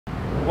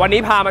วัน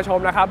นี้พามาชม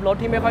นะครับรถ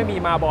ที่ไม่ค่อยมี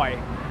มาบ่อย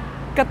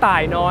กระต่า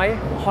ยน้อย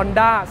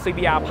Honda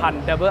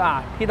CBR1000RR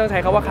ที่ต้องใช้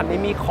คำว่าคันนี้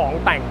มีของ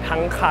แต่งทั้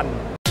งคัน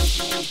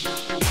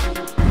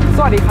ส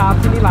วัสดีครับ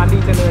ที่นี่ร้านดี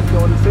เจริญย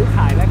นต์ซื้อข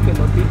ายและเก็บ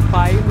รถบิ๊กไบ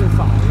ค์มือ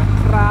สองนะ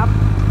ครับ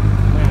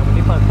วัน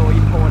นี้เปิดตัว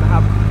อินโทรนะค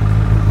รับ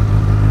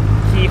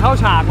ขี่เข้า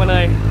ฉากมาเล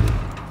ย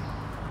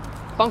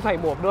ต้องใส่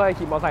หมวกด้วย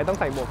ขี่มอเตอร์ไซค์ต้อง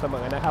ใส่หมวกเสม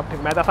อนะครับถึ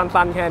งแม้จะ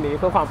สั้นๆแค่นี้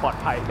เพื่อความปลอด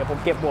ภัยเดี๋ยวผม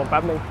เก็บหมวกแ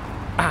ป๊บนึง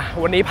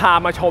วันนี้พา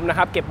มาชมนะค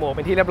รับเก็บหมวกเ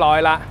ป็นที่เรียบร้อย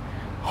ละ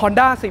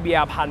Honda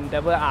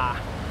CBR1000RR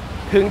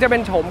ถึงจะเป็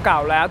นโฉมเก่า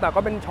แล้วแต่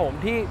ก็เป็นโฉม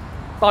ที่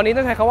ตอนนี้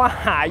ต้องใช้คำว่า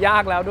หายา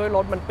กแล้วด้วยร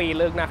ถมันปี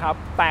ลึกนะครับ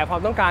แต่ควา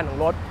มต้องการของ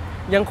รถ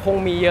ยังคง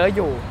มีเยอะอ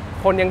ยู่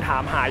คนยังถา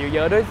มหาอยู่เย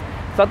อะด้วย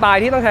สไต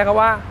ล์ที่ต้องใช้ค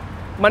ำว่า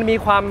มันมี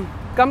ความ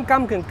ก้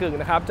ำกึ่ง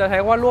นะครับจะใช้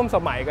คำว่าร่วมส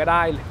มัยก็ไ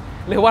ด้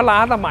หรือว่าล้า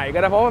สมัยก็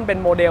ได้เพราะมันเป็น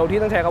โมเดลที่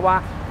ต้องใช้คำว่า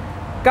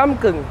ก้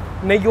ำกึ่ง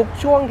ในยุค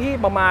ช่วงที่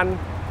ประมาณ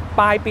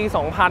ปลายปี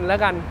 2000 แล้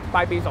วกันปล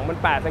ายปี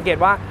 2008 สังเกต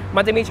ว่า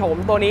มันจะมีโฉม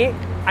ตัวนี้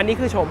อันนี้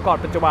คือโฉมก่อน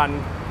ปัจจุบัน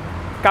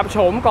กับโฉ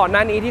มก่อนหน้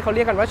านี้ที่เขาเ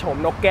รียกกันว่าโฉม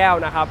นกแก้ว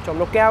นะครับโฉม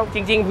นกแก้วจ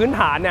ริงๆพื้นฐ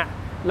านเนี่ย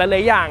หล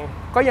ายๆอย่าง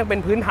ก็ยังเป็น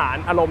พื้นฐาน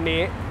อารมณ์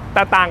นี้แ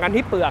ต่ต่างกัน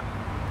ที่เปลือก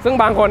ซึ่ง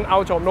บางคนเอา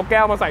โฉมนกแ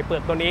ก้วมาใส่เปลือ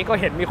กตัวนี้ก็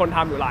เห็นมีคนท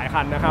ำอยู่หลาย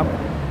คันนะครับ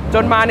จ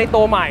นมาใน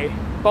ตัวให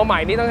ม่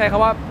นี่ต้องใช้ค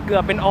ำว่าเกื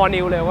อบเป็น all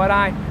new เลยว่าไ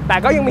ด้แต่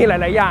ก็ยังมีหล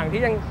ายๆอย่าง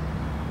ที่ยัง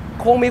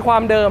คงมีควา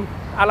มเดิม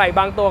อะไร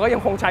บางตัวก็ยั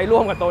งคงใช้ร่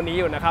วมกับตัวนี้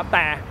อยู่นะครับแ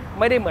ต่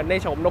ไม่ได้เหมือนใน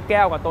โฉมนกแ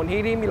ก้วกับตัว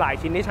ที่มีหลาย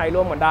ชิ้นที่ใช้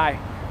ร่วมกันได้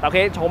โอเค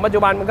โฉมปัจจุ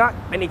บันมันก็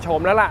เป็นอีกโฉ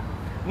มแล้วล่ะ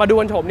มาดู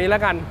กันโฉมนี้แล้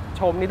วกันโ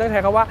ฉมนี้ต้องใช้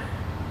คำว่า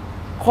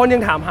คนยั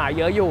งถามหา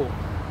เยอะอยู่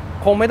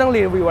คงไม่ต้อง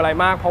รีวิวอะไร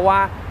มากเพราะว่า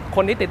ค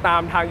นที่ติดตา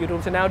มทาง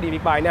YouTube Channel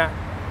DBigbike เนี่ย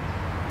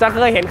จะเค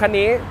ยเห็นคัน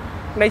นี้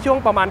ในช่วง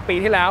ประมาณปี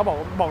ที่แล้ว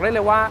บอกได้เล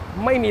ยว่า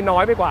ไม่มีน้อ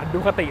ยไปกว่าดู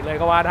คติเลย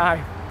ก็ว่าได้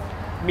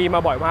มีมา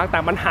บ่อยมากแต่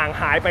มันห่าง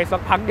หายไปสั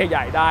กพักให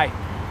ญ่ๆไ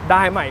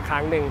ด้ใหม่ค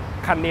รั้งหนึ่ง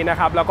คันนี้นะ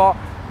ครับแล้วก็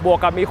บวก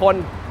กับมีคน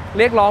เ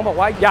รียกร้องบอก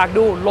ว่าอยาก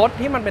ดูรถ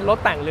ที่มันเป็นรถ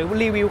แต่งหรือ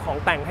รีวิวของ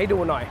แต่งให้ดู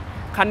หน่อย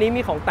คันนี้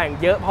มีของแต่ง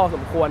เยอะพอส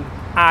มควร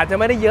อาจจะ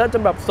ไม่ได้เยอะจ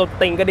นแบบสุด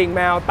ติ่งกระดิ่งแ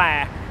มวแต่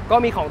ก็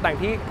มีของแต่ง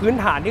ที่พื้น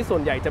ฐานที่ส่ว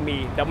นใหญ่จะมี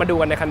เดี๋ยวมาดู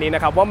กันในคันนี้น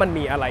ะครับว่ามัน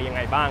มีอะไรยังไ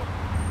งบ้าง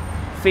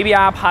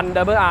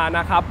CBR1000RR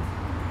นะครับ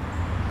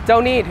เจ้า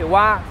นี่ถือ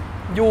ว่า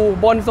อยู่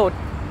บนสุด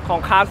ของ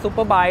คลาสซูเป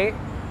อร์ไบค์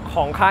ข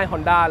องค่าย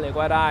Honda เลย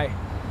ก็ได้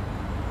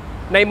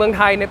ในเมืองไ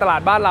ทยในตลา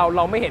ดบ้านเ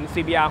ราไม่เห็น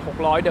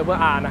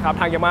CBR1000RR นะครับ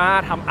ทาง Yamaha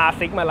ทำ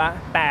R6 มาแล้ว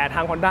แต่ท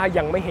าง Honda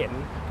ยังไม่เห็น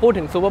พูด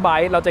ถึงซูเปอร์ไบ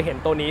ค์เราจะเห็น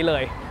ตัวนี้เล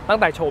ยตั้ง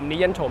แต่โฉมนี้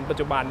ยันโฉมปัจ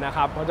จุบันนะค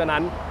รับเพราะฉะ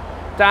นั้น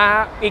จะ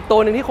อีกตัว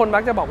หนึ่งที่คนมั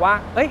กจะบอกว่า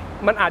เอ้ย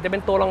มันอาจจะเป็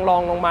นตัวรอ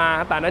งลงมา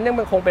แต่นั้นยัง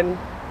คงเป็น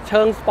เ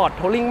ชิงสปอร์ต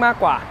ทัวริงมาก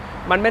กว่า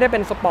มันไม่ได้เป็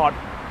นสปอร์ต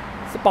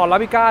ลา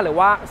บิก้าหรือ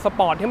ว่าส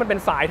ปอร์ตที่มันเป็น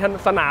สาย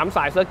สนามส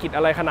ายเซอร์กิตอ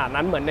ะไรขนาด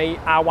นั้นเหมือนใน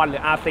R1 หรื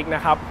อ R6 น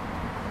ะครับ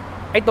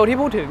ไอตัวที่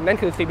พูดถึงนั่น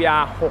คือ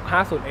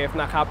CBR1000F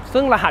นะครับ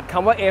ซึ่งรหัสค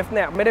ำว่า F เ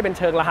นี่ยไม่ได้เป็นเ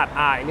ชิงรหัส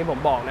R นี่ผม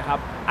บอกนะครับ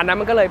อันนั้น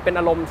มันก็เลยเป็น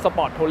อารมณ์สป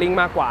อร์ตทัวริง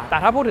มากกว่าแต่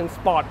ถ้าพูดถึงส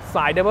ปอร์ตส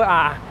าย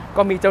DBR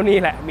ก็มีเจ้านี่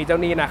แหละมีเจ้า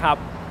นี่นะครับ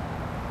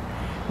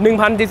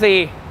 1,000 cc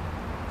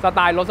สไต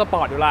ล์รถสป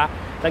อร์ตอยู่แล้ว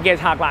สังเกต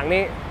ฉากหลัง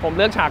นี่ผมเ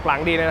ลือกฉากหลัง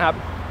ดีนะครับ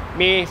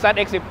มี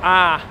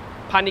ZX10R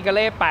พานิกาเ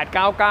ล่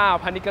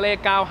899พานิกาเล่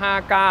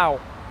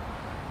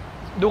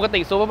959ดูกติ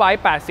ซูเปอร์ไบ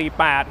ค์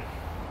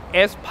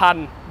848 S1000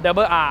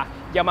 DBR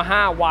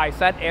Yamaha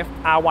YZF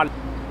R1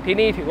 ที่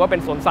นี่ถือว่าเป็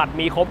นสวนสัตว์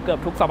มีครบเกือบ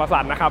ทุกสรรพสั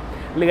ตว์นะครับ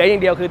เหลืออย่า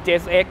งเดียวคือ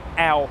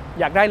JSX-L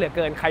อยากได้เหลือเ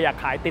กินใครอยาก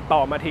ขายติดต่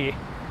อมาที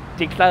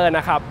จิกเตอร์น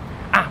ะครับ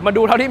มา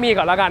ดูเท่าที่มี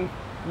ก่อนแล้วกัน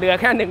เหลือ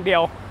แค่หนึ่งเดี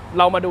ยว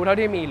เรามาดูเท่า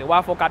ที่มีหรือว่า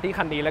โฟกัสที่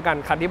คันนี้แล้วกัน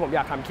คันที่ผมอย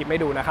ากทำคลิปให้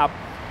ดูนะครับ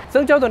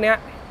ซึ่งเจ้าตัวเนี้ย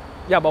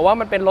อยากบอกว่า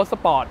มันเป็นรถส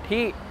ปอร์ต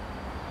ที่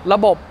ระ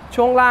บบ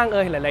ช่วงล่าง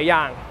หลายๆอ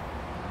ย่าง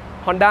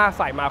Honda ใ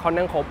ส่มาค่อน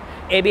ข้างครบ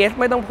ABS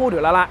ไม่ต้องพูดอ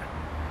ยู่แล้วละ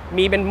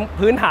มีเป็น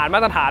พื้นฐานม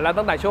าตรฐานแล้ว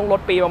ตั้งแต่ช่วงร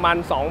ถปีประมาณ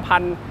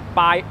 2,000 ป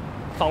ลาย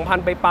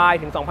 2,000 ไปปลาย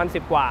ถึง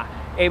 2,010 กว่า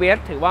ABS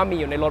ถือว่ามี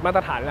อยู่ในรถมาต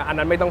รฐานแล้วอัน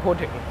นั้นไม่ต้องพูด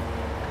ถึง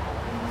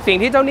สิ่ง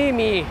ที่เจ้านี่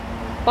มี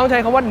ต้องใช้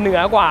คำว่าเหนื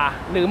อกว่า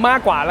หรือมาก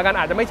กว่าแล้วกัน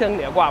อาจจะไม่เชิงเห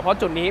นือกว่าเพราะ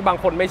จุดนี้บาง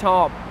คนไม่ชอ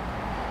บ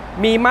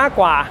มีมาก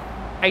กว่า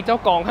ไอ้เจ้า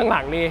กองข้างห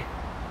ลังนี่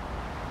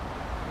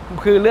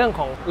คือเรื่องข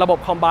องระบบ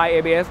Combine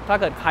ABS ถ้า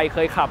เกิดใครเค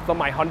ยขับส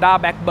มัย Honda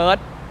Blackbird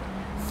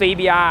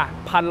CBR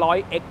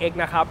 1100XX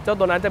นะครับเจ้า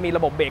ตัวนั้นจะมีร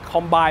ะบบเบรก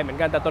Combine เหมือน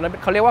กันแต่ตัวนั้น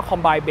เขาเรียกว่า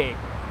Combine เบรก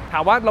ถา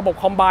มว่าระบบ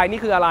Combine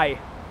นี่คืออะไร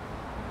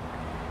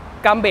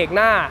กำเบรกห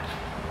น้า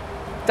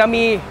จะ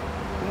มี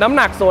น้ำห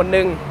นักส่วนห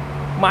นึ่ง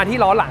มาที่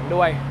ล้อหลัง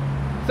ด้วย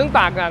ซึ่ง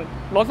ต่างกับ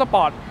รถสป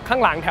อร์ตข้า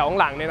งหลังแถวข้าง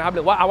หลังเนี่ยนะครับห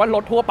รือว่าเอาว่าร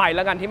ถทั่วไปแ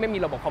ล้วกันที่ไม่มี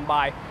ระบบ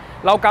Combine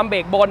เรากำเบร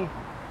กบน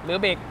หรือ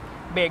เ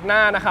บรกหน้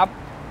านะครับ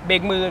เบร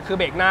กมือคือ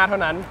เบรกหน้าเท่า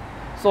นั้น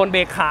ส่วนเบร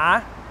กขา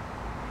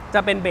จะ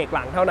เป็นเบรกห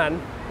ลังเท่านั้น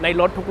ใน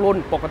รถทุกรุ่น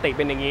ปกติเ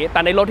ป็นอย่างนี้แต่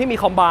ในรถที่มี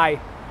คอมไบน์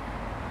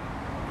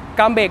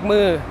กำเบรกมื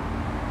อ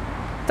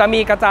จะมี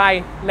กระจาย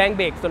แรง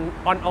เบรกส่วน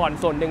อ่อน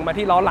ๆส่วนหนึ่งมา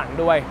ที่ล้อหลัง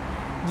ด้วย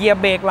เหยียบ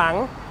เบรกหลัง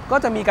ก็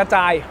จะมีกระจ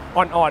าย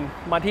อ่อน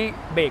ๆมาที่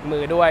เบรกมื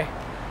อด้วย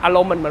อาร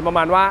มณ์เหมือนประม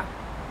าณว่า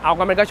เอา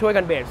กันมันก็ช่วย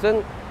กันเบรกซึ่ง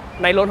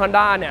ในรถ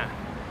Honda เนี่ย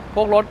พ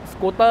วกรถส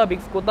กูตเตอร์บิ๊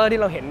กสกูตเตอร์ที่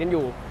เราเห็นกันอ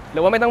ยู่หรื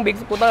อว่าไม่ต้องบิ๊ก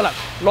สกูตเตอร์หรอก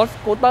รถส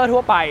กูตเตอร์ทั่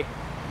วไป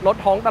รถ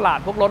ท้องตลาด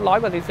พวกรถ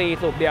100 กว่าซีซี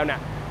สูบเดียวเนี่ย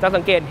จะ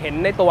สังเกตเห็น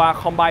ในตัว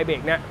Combine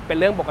Brake เนี่ยเป็น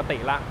เรื่องปกติ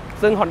ละ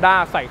ซึ่ง Honda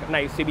ใส่ใน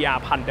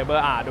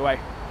CBR1000RR ด้วย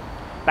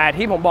แต่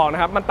ที่ผมบอกน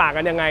ะครับมันต่าง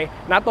กันยังไง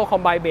นะตัว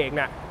Combine Brake เ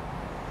นี่ย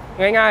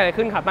ง่ายๆเลย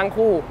ขึ้นขาตั้ง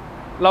คู่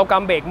เราก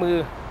ำเบรกมือ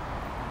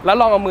แล้ว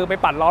ลองเอามือไป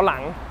ปัดล้อหลั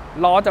ง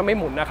ล้อจะไม่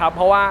หมุนนะครับเ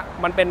พราะว่า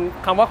มันเป็น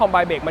คำว่า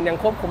Combine Brake มันยัง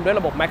ควบคุมด้วย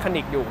ระบบแมคา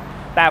นิกอยู่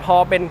แต่พอ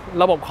เป็น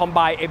ระบบ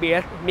Combine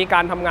ABS มีกา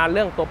รทำงานเ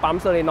รื่องตัวปั๊ม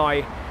โซเลนอย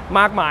ด์ม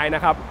ากมายน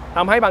ะครับท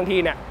ำให้บางที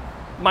เนี่ย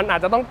มันอาจ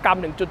จะต้องก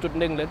ำถึงจุด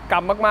หนึ่งหรือก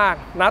ำมาก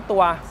ๆนะตั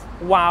ว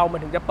วาล์วมัน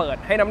ถึงจะเปิด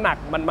ให้น้ำหนัก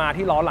มันมา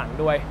ที่ล้อหลัง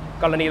ด้วย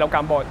กรณีเราก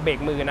ำเบรก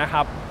มือนะค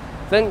รับ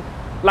ซึ่ง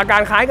หลักกา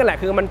รคล้ายกันแหละ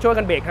คือมันช่วย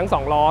กันเบรกทั้ง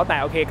2ล้อแต่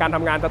โอเคการท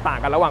ำงานจะต่าง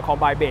กันระหว่าง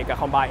Combine Brake กับ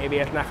Combine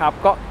ABS นะครับ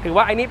ก็ถือ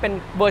ว่าไอ้นี่เป็น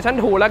เวอร์ชัน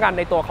2แล้วกันใ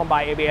นตัว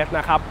Combine ABS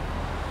นะครับ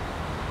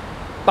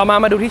ต่อม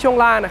าดูที่ช่วง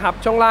ล่างนะครับ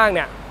ช่วงล่างเ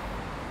นี่ย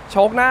โช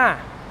คหน้า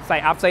ใส่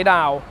Upside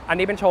Down อัน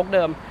นี้เป็นโชคเ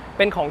ดิมเ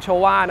ป็นของโช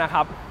ว่านะค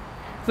รับ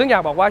ซึ่งอยา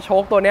กบอกว่าโช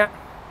คตัวเนี้ย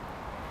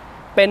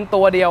เป็น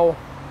ตัวเดียว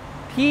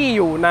ที่อ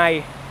ยู่ใน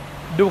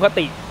ดูค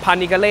ติพา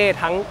นิกาเล่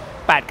ทั้ง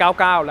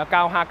899และ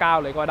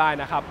959เลยก็ได้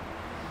นะครับ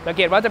สังเ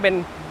กตว่าจะเป็น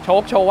โช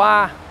คโชว่า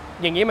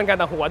อย่างนี้เหมือนกัน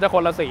แต่หัวจะค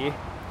นละสี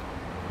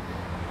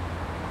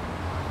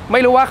ไ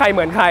ม่รู้ว่าใครเห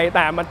มือนใครแ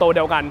ต่มันตัวเ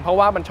ดียวกันเพราะ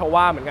ว่ามันโช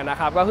ว่าเหมือนกันนะ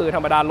ครับก็คือธร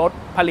รมดารถ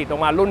ผลิตออ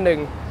กมารุ่นหนึ่ง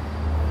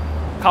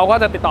เขาก็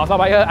จะติดต่อซัพ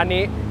พลายเออร์อัน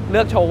นี้เลื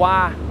อกโชว่า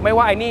ไม่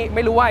ว่าไอ้นี่ไ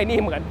ม่รู้ว่าไอ้นี่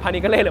เหมือนพานิ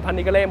กาเล่หรือพา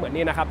นิกาเล่เหมือน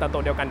นี่นะครับแต่ตั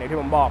วเดียวกันอย่างที่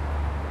ผมบอก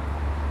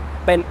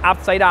เป็น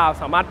Upside Down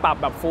สามารถปรับ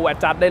แบบ Full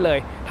Adjust ได้เลย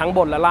ทั้งบ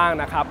นและล่าง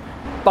นะครับ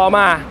ต่อม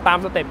าตาม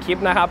สเต็ปคลิ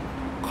ปนะครับ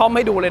คอมใ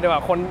ห้ดูเลยดีกว่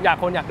าคนอย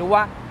ากดู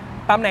ว่า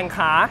ตำแหน่งข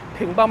า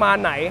ถึงประมาณ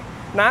ไหน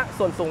ณ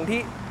ส่วนสูง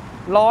ที่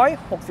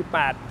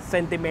168เซ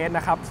นติเมตรน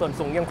ะครับส่วน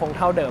สูงยังคงเ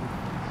ท่าเดิม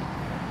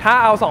ถ้า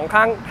เอา2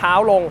ข้างเท้า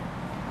ลง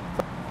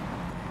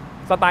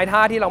สไตล์ท่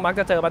าที่เรามัก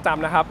จะเจอประจ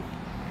ำนะครับ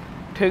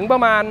ถึงปร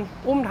ะมาณ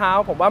อุ้มเท้า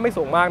ผมว่าไม่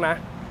สูงมากนะ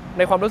ใ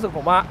นความรู้สึกผ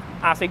มว่า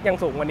R6ยัง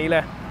สูงกว่านี้เล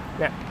ย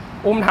เนี่ย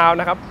อุ้มเท้า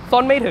นะครับ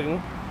ส้นไม่ถึง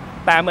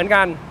แต่เหมือน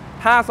กัน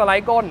ถ้าสไล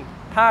ด์ก้น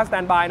ถ้าสแต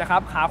นด์บายนะครั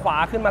บขาขวา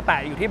ขึ้นมาแตะ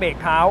อยู่ที่เบรก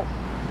เท้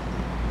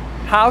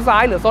าซ้า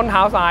ยหรือส้นเท้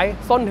าซ้าย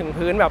ส้นถึง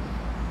พื้นแบบ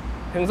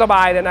ถึงสบ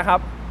ายเลยนะครับ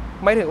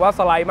ไม่ถือว่าส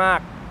ไลด์มาก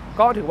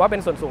ก็ถือว่าเป็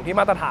นส่วนสูงที่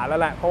มาตรฐานแล้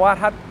วแหละเพราะว่า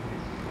ถ้า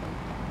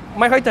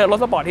ไม่ค่อยเจอรถ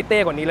สปอร์ตที่เต้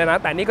กว่านี้เลยนะ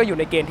แต่นี่ก็อยู่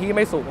ในเกณฑ์ที่ไ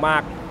ม่สูงมา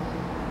ก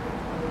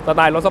สไต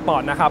ล์รถสปอร์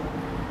ตนะครับ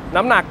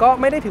น้ำหนักก็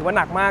ไม่ได้ถือว่าห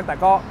นักมากแต่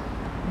ก็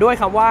ด้วย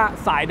คำว่า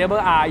สาย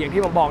DBigbike อย่าง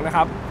ที่ผมบอกนะค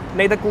รับใ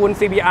นตระกูล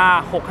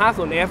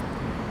CBR1000RR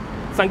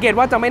สังเกต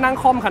ว่าจะไม่นั่ง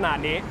ค่อมขนาด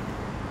นี้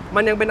มั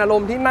นยังเป็นอาร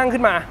มณ์ที่นั่ง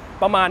ขึ้นมา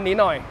ประมาณนี้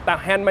หน่อยแต่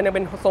แฮนด์มันยังเ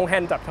ป็นทรงแฮ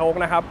นด์จับโชค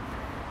นะครับ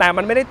แต่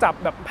มันไม่ได้จับ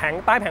แบบแผง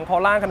ใต้แผงคอ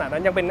ล่างขนาดนั้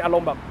นยังเป็นอาร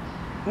มณ์แบบ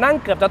นั่ง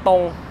เกือบจะตร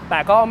งแต่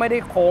ก็ไม่ได้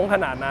โค้งข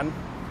นาดนั้น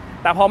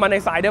แต่พอมาใน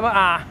สาย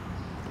DBigbike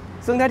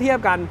ซึ่งถ้าเทียบ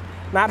กัน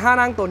นะถ้า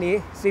นั่งตัวนี้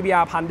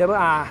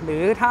CBR1000RR หรื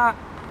อถ้า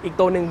อีก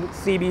ตัวหนึ่ง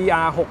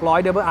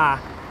CBR600RR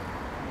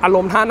อาร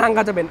มณ์ท่านั่ง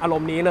ก็จะเป็นอาร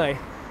มณ์นี้เลย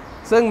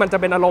ซึ่งมันจะ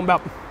เป็นอารมณ์แบ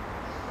บ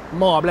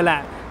หมอบเลยแหล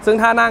ะซึ่ง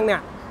ท่านั่งเนี่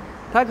ย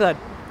ถ้าเกิด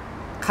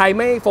ใครไ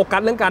ม่โฟกั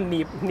สเรื่องการ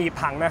หนีบ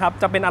ถังนะครับ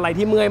จะเป็นอะไร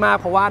ที่เมื่อยมาก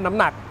เพราะว่าน้ำ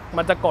หนัก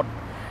มันจะกด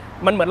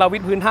มันเหมือนเราวิ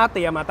ดพื้นท่าเต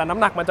รียมแต่น้ำ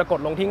หนักมันจะกด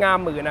ลงที่ง่าม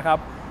มือนะครับ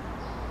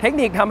เทค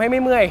นิคทำให้ไ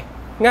ม่เมื่อย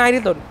ง่าย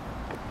ที่สุด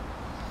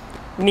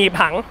หนีบ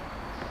ถัง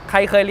ใคร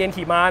เคยเรียน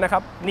ขี่ม้านะครั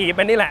บหนีบเ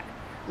ป็นนี่แหละ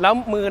แล้ว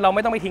มือเราไ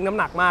ม่ต้องไปทิ้งน้ำ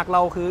หนักมากเร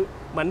าคือ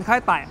เหมือนแค่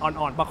ไต่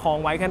อ่อนๆประคอง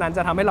ไว้แค่นั้นจ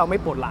ะทำให้เราไม่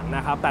ปวดหลังน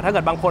ะครับแต่ถ้าเ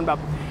กิดบางคนแบบ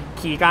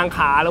ขี่กลางข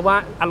าหรือว่า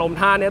อารมณ์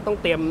ท่านี้ต้อง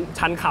เตรียม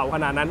ชันเข่าข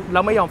นาดนั้นแล้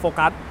วไม่ยอมโฟ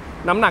กัส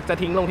น้ำหนักจะ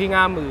ทิ้งลงที่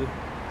ง่ามมือ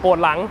ปวด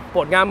หลังป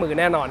วดง่ามมือ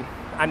แน่นอน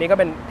อันนี้ก็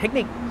เป็นเทค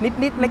นิค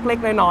นิดๆเล็ก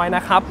ๆน้อยๆน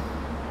ะครับ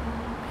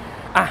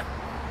อ่ะ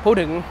พูด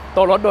ถึง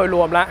ตัวรถโดยร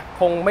วมแล้ว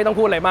คงไม่ต้อง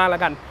พูดอะไรมากแล้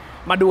วกัน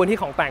มาดูที่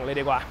ของแต่งเลย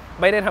ดีกว่า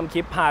ไม่ได้ทำค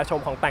ลิปพาชม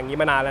ของแต่งนี้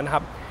มานานแล้วนะค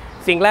รับ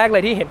สิ่งแรกเล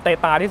ยที่เห็นเตะ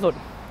ตาที่สุด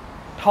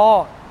ท่อ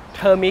เ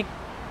ทอร์มิก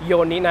โย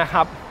นินะค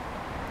รับ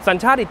สัญ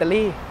ชาติอิตา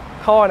ลี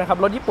ท่อนะครับ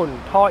รถญี่ปุ่น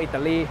ท่ออิตา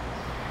ลี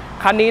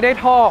คันนี้ได้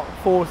ท่อ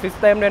full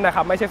system ด้วยนะค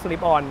รับไม่ใช่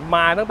slip on ม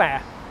าตั้งแต่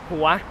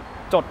หัว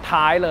จด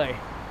ท้ายเลย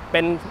เป็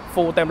น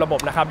full เต็มระบบ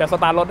นะครับเดี๋ยวส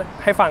ตาร์ทรถ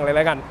ให้ฟังเลยแ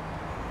ล้วกัน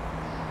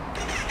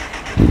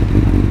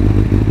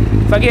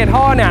สังเกต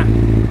ท่อเนี่ย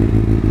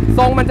ท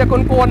รงมันจะ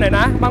กวนๆหน่อย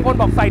นะบางคน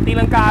บอกใส่ตี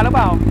ลังกาหรือเป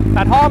ล่าแ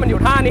ต่ท่อมันอ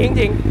ยู่ท่านี้จ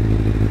ริง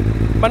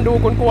ๆมันดู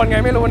กวนๆไง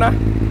ไม่รู้นะ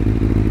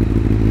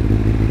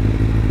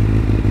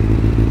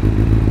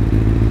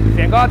เ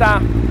สียงก็จะ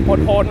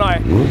โหดๆหน่อย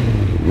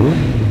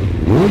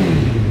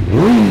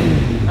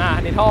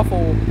นี่ท่อฟู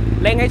ล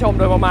เร่งให้ชม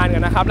โดยประมาณกั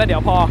นนะครับแล้วเดี๋ย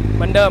วพอเห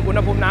มือนเดิมอุณ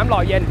หภูมิน้ำหล่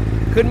อเย็น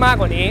ขึ้นมาก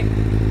กว่านี้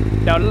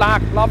เดี๋ยวลา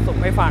กรอบสูง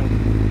ให้ฟัง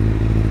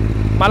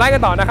มาไล่กั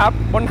นต่อนะครับ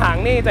บนถัง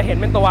นี่จะเห็น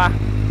เป็นตัว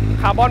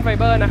คาร์บอนไฟ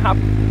เบอร์นะครับ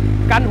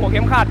กันหัวเ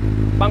ข็มขัด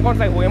บางคน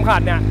ใส่หัวเข็มขั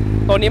ดเนี่ย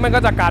ตัวนี้มันก็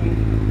จะ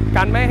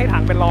กันไม่ให้ถั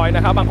งเป็นรอยน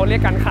ะครับบางคนเรีย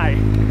กกันไข่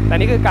แต่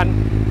นี่คือกัน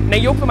ใน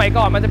ยุคสมัย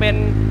ก่อนมันจะเป็น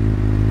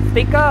ส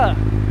ติ๊กเกอร์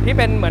ที่เ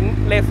ป็นเหมือน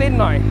เรซิน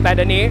หน่อยแต่เ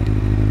ดี๋ยวนี้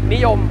นิ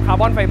ยมคาร์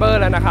บอนไฟเบอร์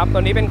แล้วนะครับตั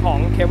วนี้เป็นของ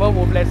Cable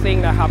Wood Racing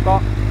นะครับก็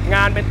ง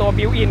านเป็นตัว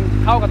built in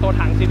เข้ากับตัว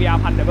ถัง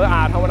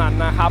CBR1000RR เท่านั้น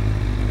นะครับ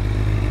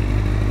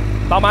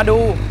ต่อมาดู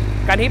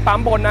กันที่ปั๊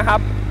มบนนะครับ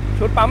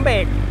ชุดปั๊มเบร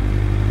ก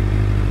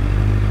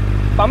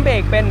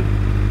เป็น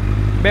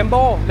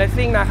Brembo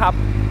Racing นะครับ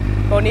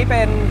ตัวนี้เ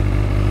ป็น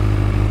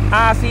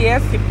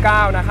RCS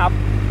 19นะครับ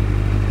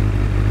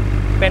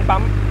เป็นปั๊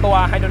มตัว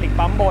ไฮดรอลิก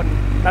ปั๊มบน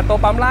แต่ตัว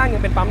ปั๊มล่างยั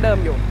งเป็นปั๊มเดิม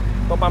อยู่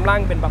ตัวปั๊มล่าง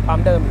เป็นปั๊ม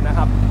เดิมอยู่นะค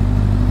รับ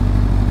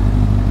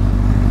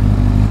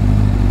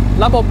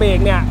ระบบเบรก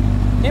เนี่ย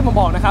ที่ผม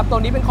บอกนะครับตัว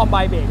นี้เป็นคอมไบ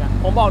เบรกอ่ะ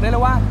ผมบอกได้เล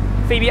ยว่า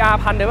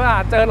CBR1000RR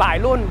เจอหลาย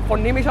รุ่นคน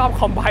ที่ไม่ชอบ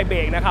คอมไบเบร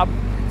กนะครับ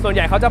ส่วนให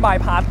ญ่เขาจะบาย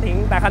พาสทิ้ง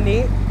แต่คันนี้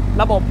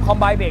ระบบคอม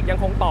ไบเบรกยัง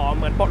คงต่อเ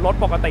หมือนรถ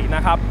ปกติน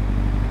ะครับ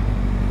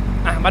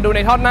มาดูใน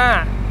ท่อนหน้า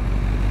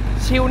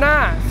ชิลหน้า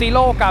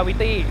Zero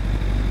Gravity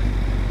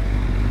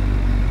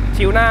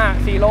ชิลหน้า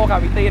Zero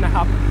Gravity นะค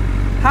รับ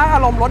ถ้าอา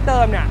รมณ์รถเดิ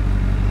มเนี่ย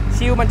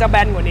ชิลมันจะแบ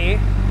นกว่านี้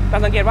แต่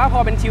สังเกตว่าพอ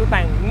เป็นชิลแ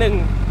ต่ง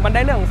1มันไ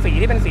ด้เรื่องของสี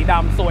ที่เป็นสีด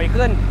ำสวย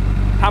ขึ้น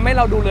ทำให้เ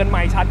ราดูเรือนไ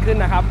ม้ชัดขึ้น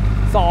นะครับ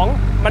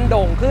2มันโ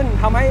ด่งขึ้น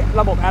ทำให้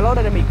ระบบแอโรได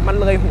นามิกมัน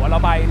เลยหัวเรา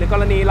ไปหรือก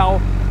รณีเรา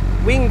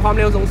วิ่งความ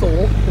เร็วสูง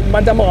มั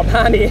นจะหมอบท่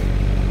านี้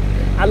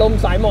อารมณ์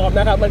สายหมอบ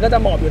นะครับมันก็จะ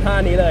หมอบอยู่ท่า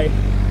นี้เลย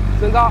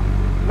ซึ่งก็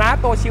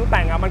ตัวชิลแ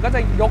ต่งมันก็จ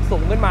ะยกสู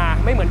งขึ้นมา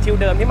ไม่เหมือนชิล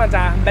เดิมที่มันจ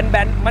ะแบ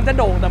นมันจะ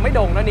โด่งแต่ไม่โ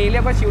ด่งนั่นนี้เรี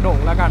ยกว่าชิลโด่ง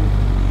แล้วกัน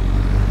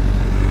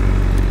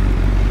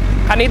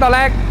คันนี้ตอนแร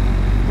ก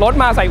รถ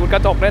มาใส่อุดกร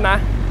ะจกด้วยนะ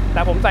แ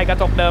ต่ผมใส่กระ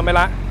จกเดิมไปแ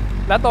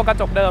ล้วตัวกระ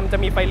จกเดิมจะ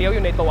มีไฟเลี้ยวอ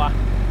ยู่ในตัว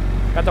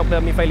กระจกเดิ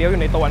มมีไฟเลี้ยวอ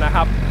ยู่ในตัวนะค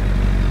รับ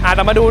แ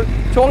ต่มาดู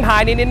ช่วงท้า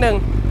ยนิดนึง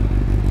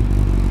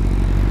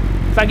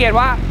สังเกต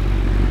ว่า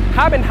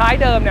ถ้าเป็นท้าย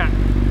เดิมเนี่ย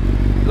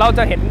เราจ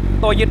ะเห็น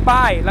ตัวยึด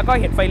ป้ายแล้วก็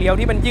เห็นไฟเลี้ยว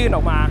ที่มันยื่นอ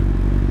อกมา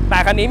แต่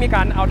คันนี้มีก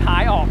ารเอาท้า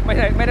ยออกไ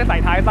ม่ได้ใส่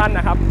ท้ายสั้น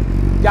นะครับ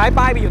ย้าย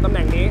ป้ายไปอยู่ตำแห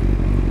น่งนี้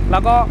แล้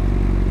วก็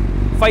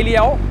ไฟเลี้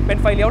ยวเป็น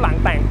ไฟเลี้ยวหลัง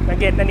แต่งสัง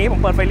เกตอันนี้ผม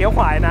เปิดไฟเลี้ยวข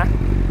วานะ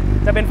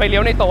จะเป็นไฟเลี้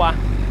ยวในตัว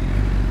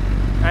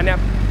อันเนี้ย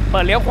เ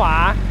ปิดเลี้ยวขวา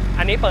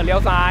อันนี้เปิดเลี้ย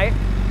วซ้าย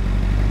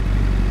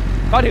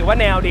ก็ถือว่า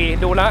แนวดี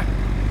ดูแ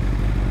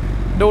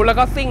ล้ว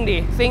ก็ซิ่ง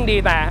ดี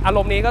แต่อาร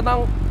มณ์นี้ก็ต้อง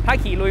ถ้า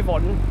ขี่ลุยฝ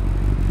น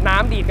น้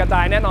ำดีดกระจ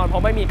ายแน่นอนเพรา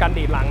ะไม่มีการ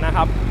ดีดหลังนะค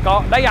รับก็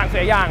ได้อย่างเ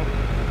สียอย่าง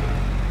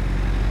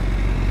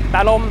แต่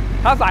ลม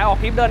ถ้าสายออก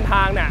ทริปเดินท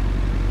างเนี่ย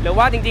หรือ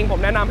ว่าจริงๆผม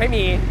แนะนำให้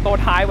มีตัว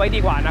ท้ายไว้ดี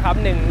กว่านะครับ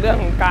1เรื่อง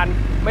ของการ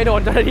ไม่โดน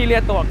เจ้าหน้าที่เรี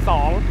ยกตัว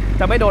2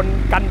จะไม่โดน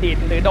กันดีด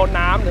หรือโดน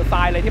น้ำหรือทร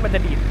ายอะไรที่มันจะ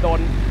ดีดโ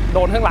ด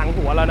นข้างหลัง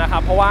หัวแล้วนะครั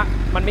บเพราะว่า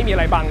มันไม่มีอะ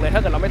ไรบังเลยถ้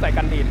าเกิดเราไม่ใส่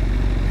กันดีด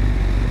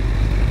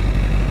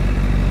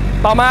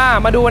ต่อ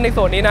มาดูใน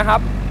ส่วนนี้นะครั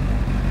บ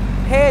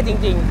เท่จ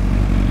ริง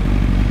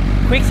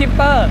ๆ Quick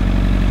Shifter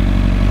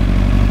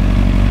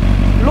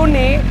รุ่น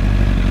นี้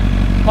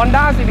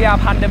Honda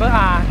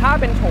CBR1000RR ถ้า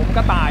เป็นโฉมก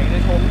ระต่ายหรื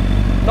อโฉม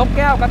นกแ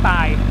ก้วกระต่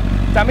าย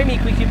จะไม่มี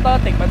Quick Shifter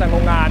ติดมาจากโร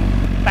งงาน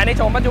แต่ในโ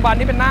ฉมปัจจุบัน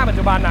ที่เป็นหน้าปัจ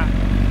จุบัน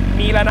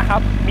มีแล้วนะครั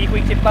บมี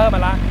Quick Shifter มา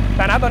แล้วแ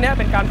ต่ตัวนี้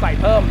เป็นการใส่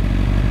เพิ่ม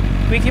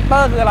Quick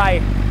Shifter คืออะไร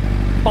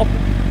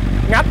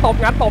งัด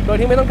ตบโดย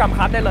ที่ไม่ต้องกำ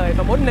คัตได้เลย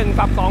สมมติ1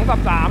 สับ 2 สั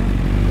บ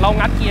 3เรา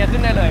งัดเกียร์ขึ้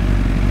นได้เลย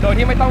โดย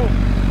ที่ไม่ต้อง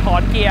ถอ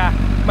นเกียร์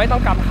ไม่ต้อ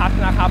งกำคัต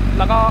นะครับ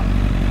แล้วก็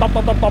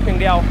ตบอย่าง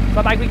เดียวส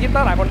ไตล์ Quick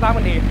Shifter หลายคนทราบ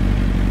กันดี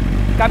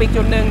กับอีก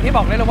จุดหนึ่งที่บ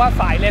อกได้เลยว่า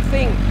สายเลส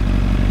ซิ่ง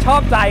ชอ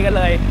บใจกัน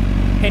เลย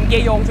เห็นเกี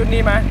ยร์โยงชุด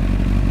นี้ไหม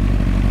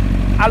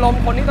อารม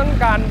ณ์คนที่ต้อง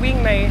การวิ่ง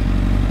ใน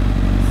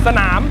สน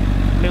าม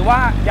หรือว่า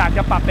อยากจ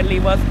ะปรับเป็นรี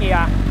เวิร์สเกีย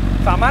ร์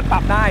สามารถปรั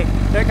บได้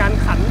โดยการ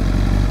ขัน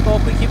ตัว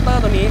Quick Shifter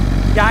ตัวนี้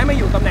ย้ายมา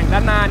อยู่ตำแหน่งด้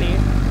านหน้านี้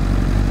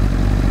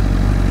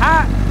ถ้า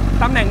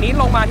ตำแหน่งนี้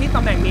ลงมาที่ต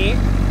ำแหน่งนี้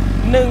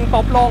1ต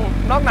บลง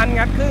นอกนั้น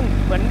งัดขึ้น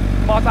เหมือน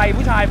มอไซค์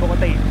ผู้ชายปก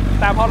ติ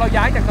แต่พอเรา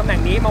ย้ายจากตำแหน่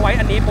งนี้มาไว้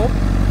อันนี้ปุ๊บ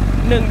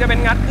1จะเป็น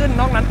งัดขึ้น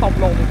นอกนั้นตบ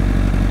ลง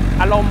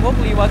อารมณ์พวก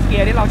รีเวิร์สเกี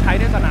ยร์ที่เราใช้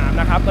ในสนาม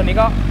นะครับตัวนี้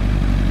ก็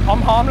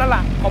พร้อมแล้วล่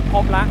ะคร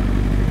บแล้ว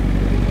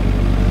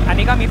อัน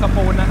นี้ก็มีส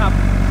ปูลนะครับ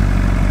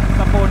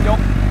สปูล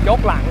ยก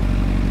หลัง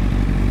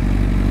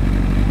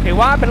ถือ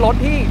ว่าเป็นรถ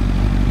ที่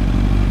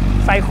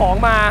ใส่ของ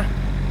มา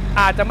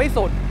อาจจะไม่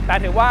สุดแต่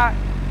ถือว่า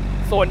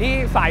ส่วนที่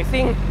สาย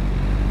ซิ่ง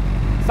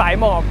สาย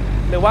หมอบ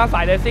หรือว่าส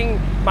ายเรซซิ่ง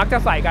มักจะ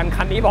ใส่กัน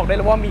คันนี้บอกได้เ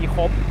ลยว่ามีค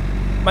รบ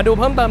มาดู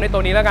เพิ่มเติมในตั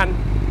วนี้แล้วกัน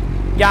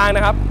ยางน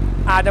ะครับ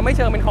อาจจะไม่เ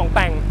ชิงเป็นของแ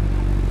ต่ง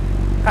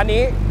คัน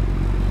นี้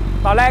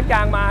ตอนแรกย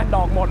างมาด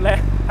อกหมดเลย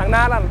ทางหน้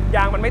าย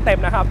างมันไม่เต็ม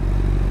นะครับ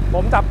ผ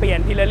มจับเปลี่ยน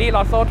Pirelli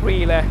Rosso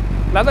 3 เลย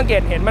แล้วสังเก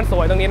ตเห็นมันส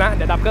วยตรงนี้นะเ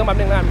ดี๋ยวดับเครื่องแป๊บ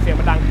นึงนะเสียง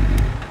มันดัง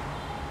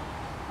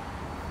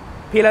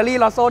Pirelli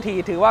Rosso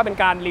 3ถือว่าเป็น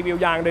การรีวิว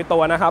ยางโดยตั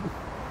วนะครับ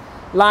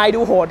ลายดู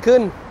โหดขึ้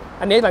น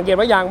อันนี้สังเกต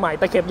ว่ายางใหม่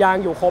ตะเข็บยาง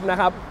อยู่ครบนะ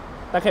ครับ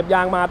ตะเข็บย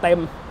างมาเต็ม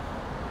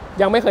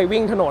ยังไม่เคย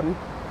วิ่งถนน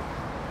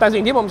แต่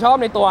สิ่งที่ผมชอบ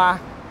ในตัว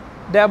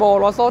Derbo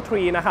Rosso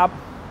 3 นะครับ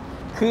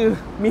คือ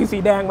มีสี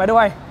แดงมาด้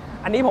วย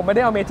อันนี้ผมไม่ไ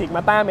ด้เอาเมจิกม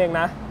าแต้มเอง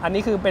นะอัน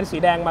นี้คือเป็นสี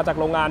แดงมาจาก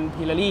โรงงาน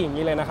Pirelli อย่าง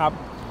นี้เลยนะครับ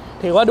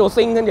ถือว่าดู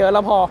ซิ่งขึ้นเยอะแ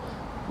ล้วพอ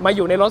มาอ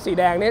ยู่ในรถสี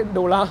แดงนี่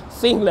ดูแล้ว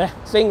ซิ่งเ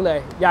ลย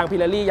ยาง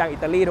Pirelli ยางอิ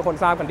ตาลีทุกคน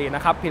ทราบกันดีน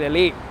ะครับ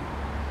Pirelli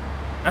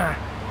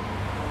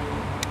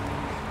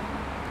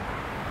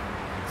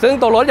ซึ่ง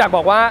ตัวรถอยากบ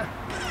อกว่า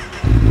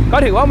ก็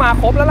ถือว่ามา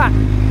ครบแล้วล่ะ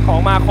ของ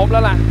มาครบแล้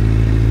วล่ะ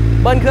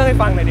เบิ้ลเครื่องให้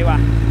ฟังหน่อยดีกว่า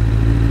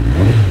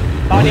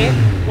ตอนนี้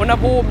อุณห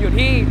ภูมิอยู่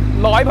ที่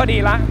100พอดี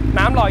ละ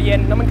น้ำหล่อเย็น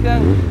น้ำมันเครื่อง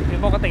ถือ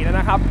ปกติแล้ว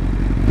นะครับ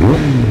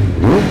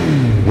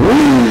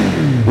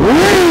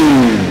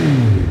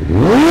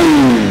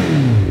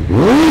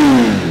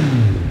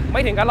ไ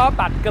ม่ถึงกับรอบ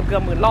ตัดเกือ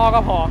บหมื่นล้อ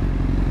ก็พอ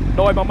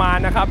โดยประมาณ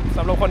นะครับส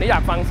ำหรับคนที่อยา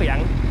กฟังเสียง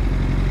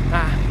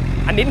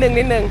อันนิด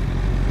นึง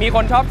มีค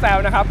นชอบแซว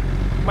นะครับ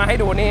มาให้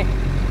ดูนี่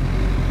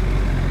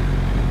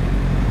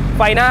ไ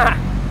ฟหน้า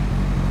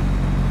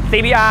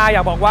CBR อย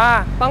ากบอกว่า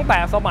ตั้งแต่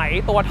สมัย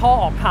ตัวท่อ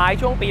ออกท้าย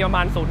ช่วงปีประม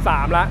าณ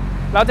03แล้ว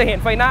เราจะเห็น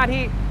ไฟหน้า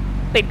ที่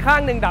ติดข้า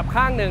งหนึ่งดับ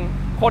ข้างหนึ่ง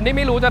คนที่ไ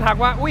ม่รู้จะทัก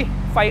ว่าอุ้ย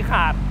ไฟข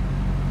าด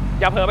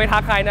อย่าเผลอไปทั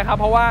กใครนะครับ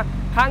เพราะว่า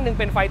ข้างหนึ่ง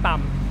เป็นไฟต่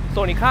ำ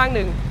ส่วนอีกข้างห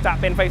นึ่งจะ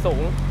เป็นไฟสู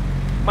ง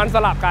มันส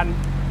ลับกัน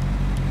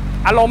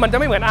อารมณ์มันจะ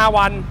ไม่เหมือน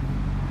R1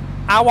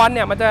 เ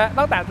นี่ยมันจะ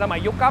ตั้งแต่สมัย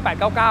ยุค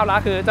9899แล้ว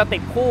คือจะติ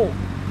ดคู่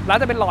แล้ว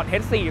จะเป็นหลอด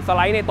H4 สไ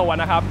ลด์ในตัว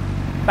นะครับ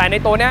แต่ใน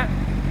ตัวเนี้ย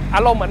อ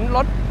ารมณ์เหมือนร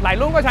ถหลาย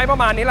รุ่นก็ใช้ประ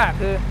มาณนี้แหละ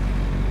คือ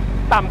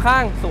ต่ำข้า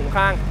งสูง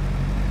ข้าง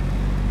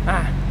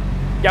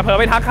อย่าเผลอ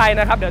ไปทักใคร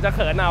นะครับเดี๋ยวจะเ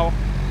ขินเอา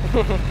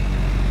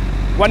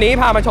วันนี้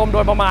พามาชมโด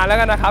ยประมาณแล้ว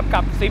กันนะครับ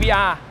กับ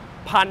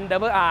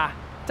CBR1000RR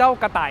เจ้า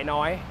กระต่าย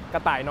น้อย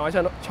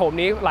โฉม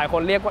นี้หลายค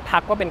นเรียกว่าทั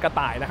กว่าเป็นกระ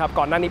ต่ายนะครับ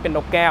ก่อนหน้านี้เป็นน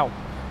กแก้ว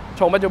โ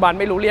ฉมปัจจุบัน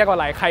ไม่รู้เรียกว่าอะ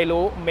ไรใคร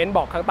รู้เม้นบ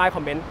อกข้างใต้ค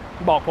อมเมนต์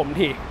บอกผม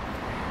ที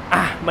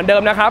เหมือนเดิ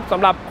มนะครับส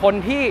ำหรับคน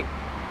ที่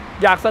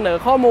อยากเสนอ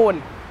ข้อมูล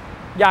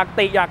อยาก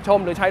ติอยากชม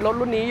หรือใช้รถ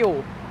รุ่นนี้อยู่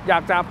อยา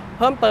กจะเ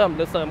พิ่มเติมห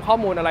รือเสริมข้อ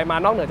มูลอะไรมา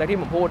นอกเหนือจากที่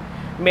ผมพูด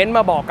เม้นม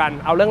าบอกกัน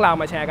เอาเรื่องราว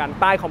มาแชร์กัน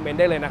ใต้คอมเมนต์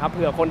ได้เลยนะครับเ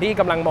ผื่อคนที่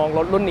กำลังมองร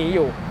ถรุ่นนี้อ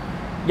ยู่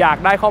อยาก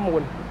ได้ข้อมู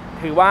ล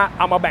ถือว่าเ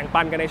อามาแบ่ง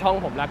ปันกันในช่อง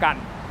ผมแล้วกัน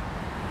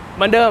เห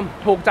มือนเดิม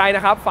ถูกใจน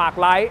ะครับฝาก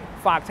ไลค์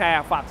ฝากแช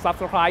ร์ฝาก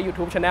Subscribe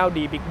YouTube Channel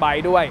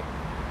DBigbike ด้วย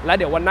และ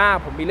เดี๋ยววันหน้า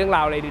ผมมีเรื่องร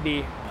าวอะไรดี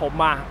ๆผม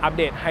มาอัปเ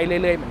ดตให้เ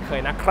รื่อยๆเหมือนเค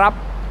ยนะครับ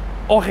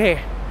โอเค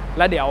แ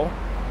ล้วเดี๋ยว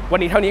วัน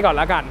นี้เท่านี้ก่อนแ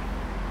ล้วกัน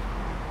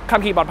ขับ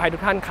ขี่ปลอดภัยทุ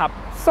กท่านครับ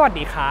สวัส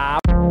ดีครับ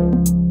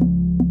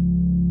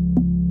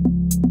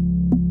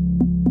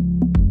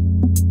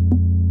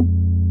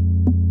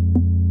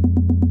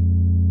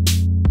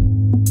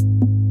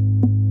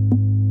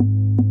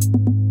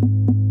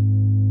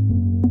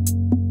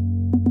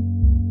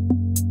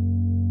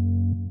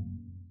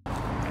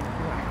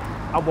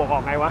เอาบวกออ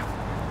กไงวะ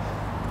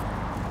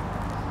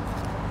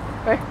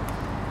เฮ้ย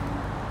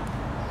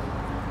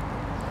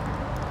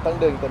ต้อง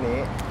ดึงตัวนี้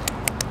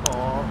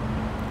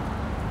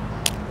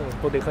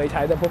ปกติเคยใ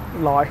ช้แต่พวก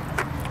ร้อย